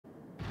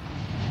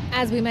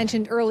As we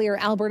mentioned earlier,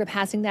 Alberta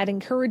passing that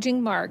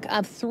encouraging mark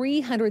of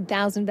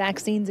 300,000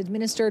 vaccines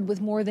administered,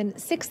 with more than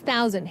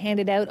 6,000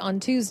 handed out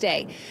on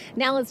Tuesday.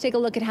 Now let's take a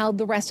look at how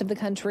the rest of the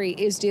country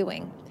is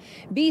doing.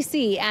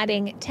 BC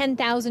adding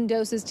 10,000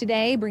 doses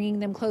today, bringing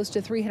them close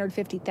to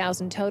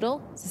 350,000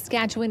 total.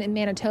 Saskatchewan and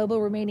Manitoba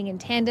remaining in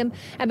tandem,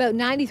 about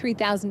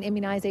 93,000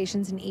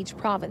 immunizations in each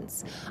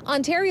province.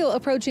 Ontario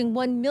approaching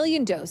 1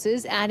 million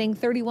doses, adding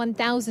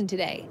 31,000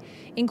 today.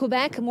 In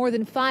Quebec, more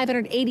than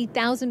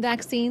 580,000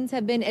 vaccines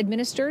have been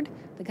administered,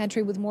 the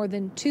country with more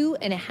than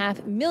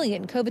 2.5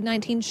 million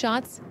COVID-19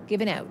 shots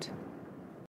given out.